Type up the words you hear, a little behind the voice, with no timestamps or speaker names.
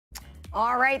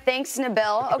All right, thanks,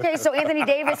 Nabil. Okay, so Anthony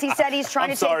Davis, he said he's trying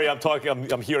to. I'm sorry,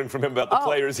 I'm hearing from him about the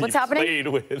players he's played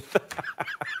with.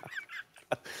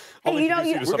 Hey,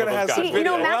 we're gonna have some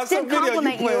video. Max did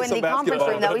compliment you in the conference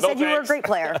room, though. He said you were a great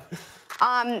player.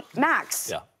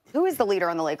 Max, who is the leader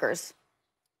on the Lakers?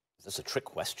 Is this a trick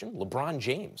question? LeBron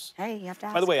James. Hey, you have to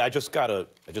ask. By the way, I just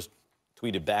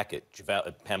tweeted back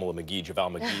at Pamela McGee,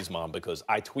 JaVale McGee's mom, because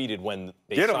I tweeted when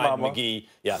they signed McGee.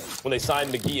 Yeah, when they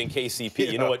signed McGee and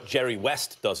KCP. You know what Jerry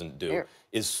West doesn't do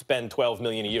is spend $12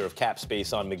 million a year of cap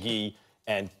space on McGee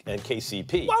and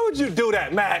KCP. Why would you do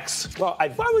that, Max? Well,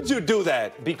 why would you do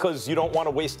that? Because you don't want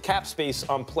to waste cap space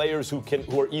on players who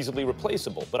are easily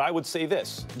replaceable. But I would say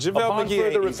this: JaVale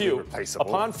McGee ain't easily replaceable.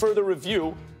 Upon further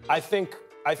review, I think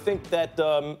that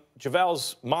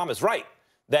JaVale's mom is right.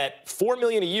 That $4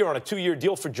 million a year on a 2-year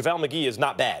deal for JaVale McGee is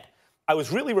not bad. I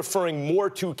was really referring more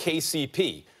to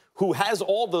KCP, who has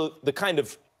all the kind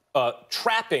of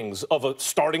trappings of a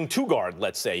starting two-guard,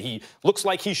 let's say. He looks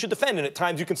like he should defend, and at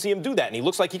times you can see him do that. And he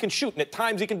looks like he can shoot, and at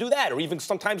times he can do that, or even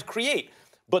sometimes create.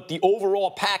 But the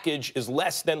overall package is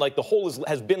less than, like, the whole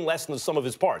has been less than the sum of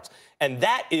his parts. And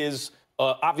that is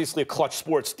obviously a Clutch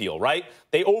Sports deal, right?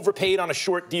 They overpaid on a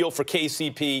short deal for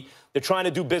KCP. They're trying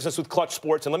to do business with Clutch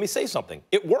Sports. And let me say something.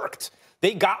 It worked.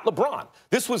 They got LeBron.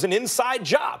 This was an inside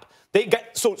job. They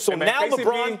got so now KCP,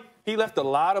 LeBron. He left a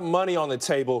lot of money on the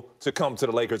table to come to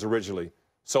the Lakers originally.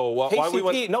 So why we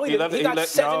went? No, he got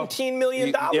 $17 million.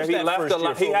 Yeah, he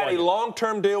left He had a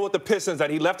long-term deal with the Pistons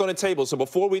that he left on the table. So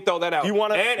before we throw that out,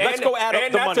 let's go add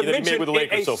up the money that he made with the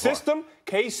Lakers so far. System,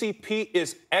 KCP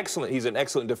is excellent. He's an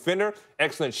excellent defender,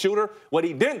 excellent shooter. What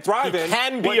he didn't thrive in, he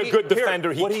can be a good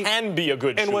defender. He can be a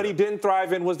good shooter. And what he didn't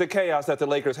thrive in was the chaos that the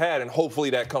Lakers had, and hopefully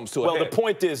that comes to a head. Well, the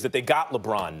point is that they got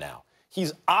LeBron now.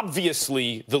 He's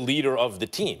obviously the leader of the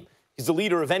team. He's the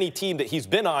leader of any team that he's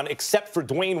been on, except for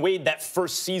Dwayne Wade that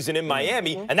first season in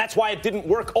Miami, and that's why it didn't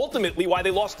work ultimately, why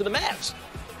they lost to the Mavs.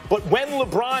 But when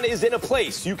LeBron is in a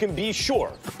place, you can be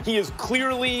sure he is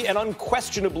clearly and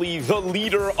unquestionably the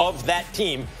leader of that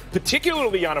team,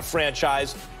 particularly on a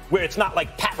franchise where it's not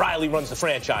like Pat Riley runs the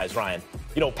franchise, Ryan.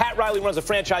 You know, Pat Riley runs a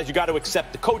franchise, you got to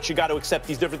accept the coach, you got to accept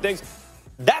these different things.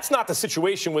 That's not the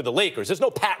situation with the Lakers. There's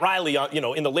no Pat Riley,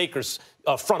 in the Lakers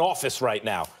front office right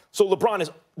now. So LeBron is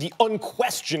the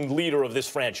unquestioned leader of this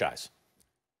franchise.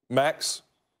 Max,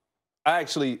 I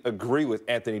actually agree with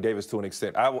Anthony Davis to an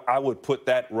extent. I would put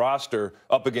that roster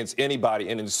up against anybody,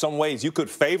 and in some ways you could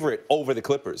favor it over the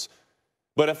Clippers.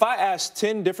 But if I asked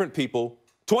 10 different people,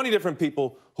 20 different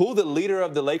people, who the leader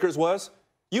of the Lakers was,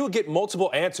 you would get multiple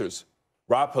answers.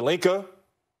 Rob Pelinka?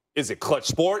 Is it Clutch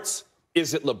Sports?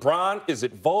 Is it LeBron? Is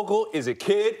it Vogel? Is it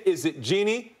Kidd? Is it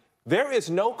Genie? There is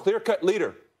no clear-cut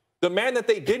leader. The man that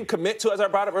they didn't commit to, as I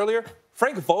brought up earlier,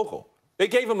 Frank Vogel. They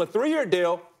gave him a 3-year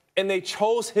deal, and they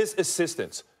chose his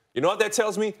assistants. You know what that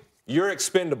tells me? You're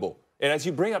expendable. And as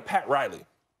you bring up Pat Riley,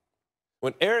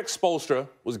 when Eric Spoelstra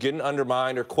was getting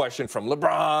undermined or questioned from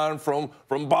LeBron,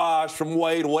 from Bosh, from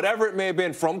Wade, whatever it may have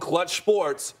been, from Clutch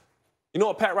Sports, you know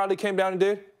what Pat Riley came down and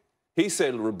did? He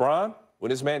said, LeBron, when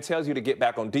this man tells you to get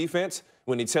back on defense,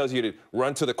 when he tells you to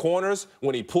run to the corners,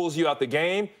 when he pulls you out the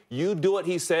game, you do what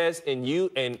he says, and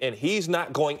he's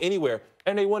not going anywhere.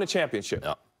 And they won a championship.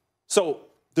 Yeah. So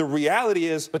the reality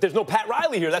is... But there's no Pat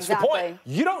Riley here. That's the point.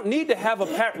 You don't need to have a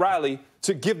Pat Riley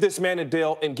to give this man a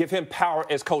deal and give him power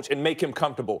as coach and make him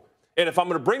comfortable. And if I'm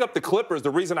going to bring up the Clippers,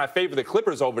 the reason I favor the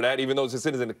Clippers over that, even though this is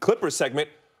in the Clippers segment,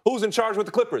 who's in charge with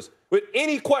the Clippers? With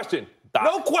any question,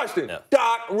 no question,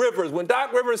 Doc Rivers. When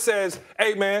Doc Rivers says,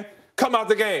 hey, man, come out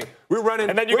the game. We're running,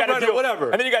 and then you got to deal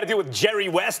whatever. And then you got to deal with Jerry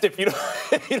West if you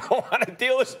don't want to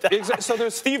deal with that. Exactly. So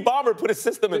there's Steve Ballmer put a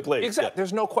system in place. Exactly. Yeah.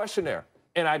 There's no question there.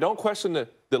 And I don't question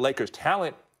the Lakers'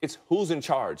 talent. It's who's in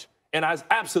charge. And I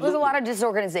absolutely. There's a lot of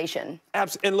disorganization. And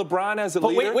LeBron as a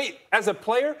leader, as a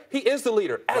player, he is the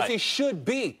leader, as he should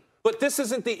be. But this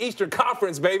isn't the Eastern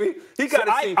Conference, baby.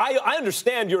 I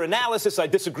understand your analysis. I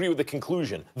disagree with the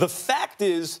conclusion. The fact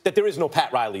is that there is no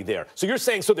Pat Riley there. So you're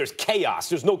saying there's chaos.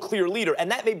 There's no clear leader. And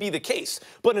that may be the case.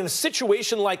 But in a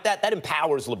situation like that, that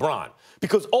empowers LeBron.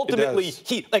 Because ultimately,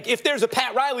 if there's a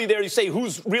Pat Riley there, you say,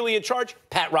 who's really in charge?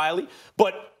 Pat Riley.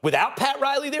 But without Pat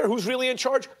Riley there, who's really in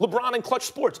charge? LeBron and Clutch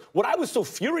Sports. What I was so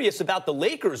furious about the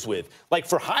Lakers with,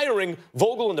 for hiring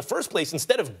Vogel in the first place,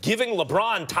 instead of giving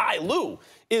LeBron Ty Lue,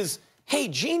 is, hey,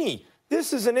 Genie,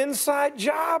 This is an inside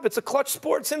job. It's a Clutch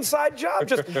Sports inside job.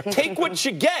 Just take what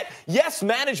you get. Yes,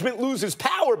 management loses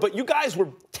power, but you guys were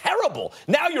terrible.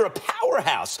 Now you're a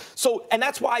powerhouse. So, and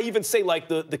that's why I even say, like,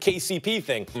 the KCP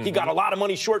thing. He got a lot of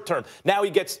money short term. Now he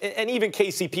gets, and even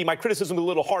KCP, my criticism is a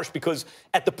little harsh because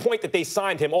at the point that they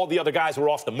signed him, all the other guys were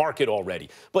off the market already.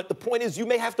 But the point is, you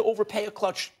may have to overpay a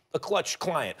Clutch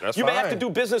client. You may have to do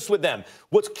business with them.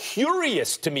 What's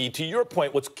curious to me, to your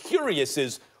point, what's curious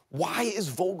is, why is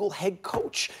Vogel head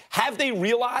coach? Have they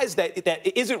realized that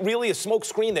is it really a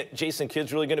smokescreen that Jason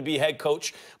Kidd's really going to be head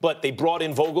coach, but they brought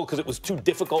in Vogel because it was too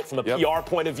difficult from a PR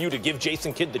point of view to give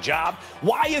Jason Kidd the job?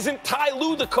 Why isn't Ty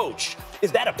Lue the coach?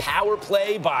 Is that a power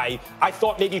play by, I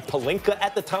thought maybe Pelinka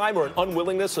at the time, or an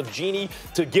unwillingness of Genie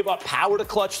to give up power to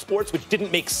Clutch Sports, which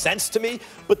didn't make sense to me?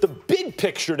 But the big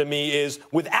picture to me is,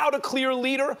 without a clear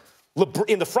leader,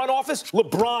 in the front office,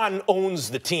 LeBron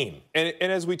owns the team. And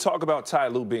as we talk about Ty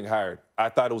Lue being hired, I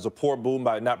thought it was a poor move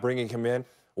by not bringing him in.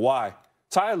 Why?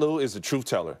 Ty Lue is a truth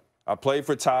teller. I played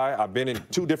for Ty. I've been in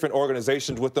 2 different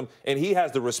organizations with him, and he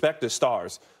has the respect of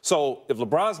stars. So if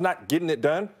LeBron's not getting it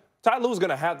done, Ty Lue's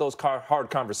going to have those hard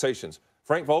conversations.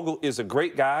 Frank Vogel is a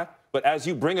great guy, but as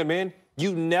you bring him in,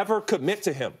 you never commit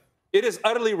to him. It is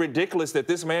utterly ridiculous that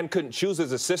this man couldn't choose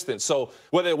his assistant. So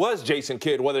whether it was Jason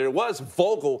Kidd, whether it was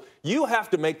Vogel, you have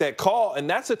to make that call, and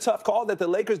that's a tough call that the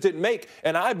Lakers didn't make.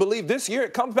 And I believe this year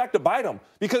it comes back to bite them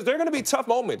because there are going to be tough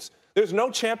moments. There's no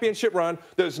championship run.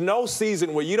 There's no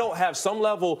season where you don't have some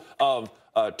level of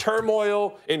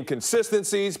turmoil,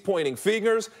 inconsistencies, pointing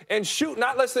fingers, and shoot,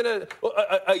 not less than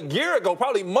a year ago,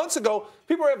 probably months ago,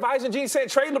 people were advising Gene saying,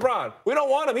 trade LeBron. We don't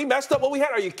want him. He messed up what we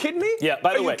had. Are you kidding me? Yeah,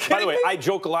 by the way, I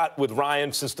joke a lot with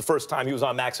Ryan since the first time he was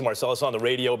on Max and Marcellus on the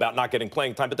radio about not getting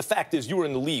playing time. But the fact is, you were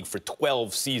in the league for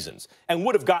 12 seasons and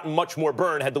would have gotten much more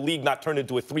burn had the league not turned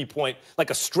into a 3-point, like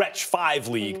a stretch 5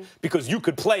 league, because you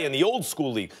could play in the old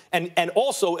school league. And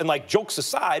also, and like jokes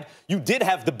aside, you did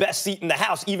have the best seat in the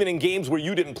house, even in games where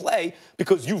you didn't play,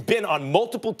 because you've been on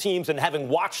multiple teams and having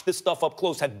watched this stuff up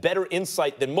close, have better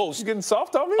insight than most. You getting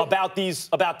soft on me? About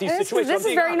these situations. This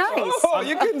is very nice. Oh,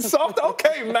 you're getting soft?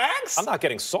 Okay, Max. I'm not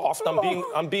getting soft.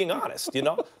 I'm being honest, you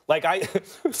know? Like,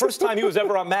 first time he was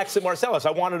ever on Max and Marcellus,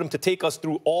 I wanted him to take us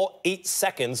through all 8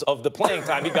 seconds of the playing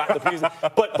time he got in the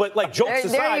preseason. But like, jokes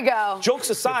aside, there you go. Jokes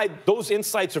aside, those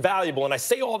insights are valuable. And I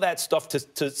say all that stuff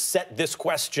to set this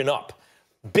question up.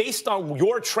 Based on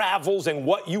your travels and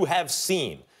what you have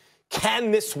seen,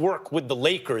 can this work with the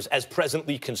Lakers as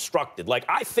presently constructed? Like,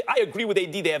 I agree with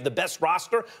AD. They have the best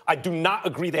roster. I do not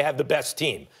agree they have the best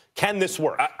team. Can this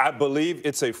work? I believe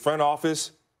it's a front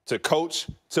office to coach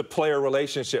to player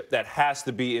relationship that has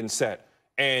to be in set.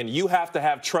 And you have to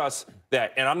have trust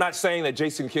that, and I'm not saying that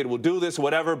Jason Kidd will do this,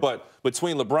 whatever, but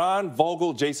between LeBron,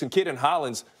 Vogel, Jason Kidd, and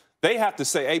Hollins, they have to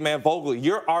say, hey, man, Vogel,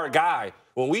 you're our guy.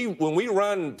 When we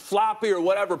run floppy or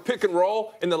whatever, pick and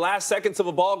roll in the last seconds of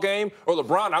a ball game, or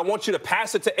LeBron, I want you to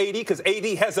pass it to AD because AD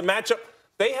has a matchup.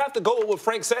 They have to go with what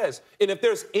Frank says. And if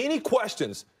there's any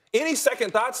questions, any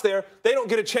second thoughts there, they don't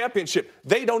get a championship.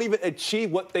 They don't even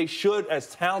achieve what they should,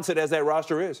 as talented as that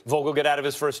roster is. Vogel get out of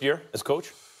his first year as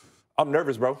coach? I'm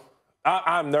nervous, bro.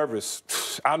 I'm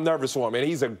nervous. I'm nervous for him. And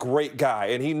he's a great guy.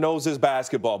 And he knows his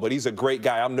basketball, but he's a great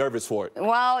guy. I'm nervous for it.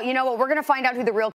 Well, you know what? We're going to find out who the real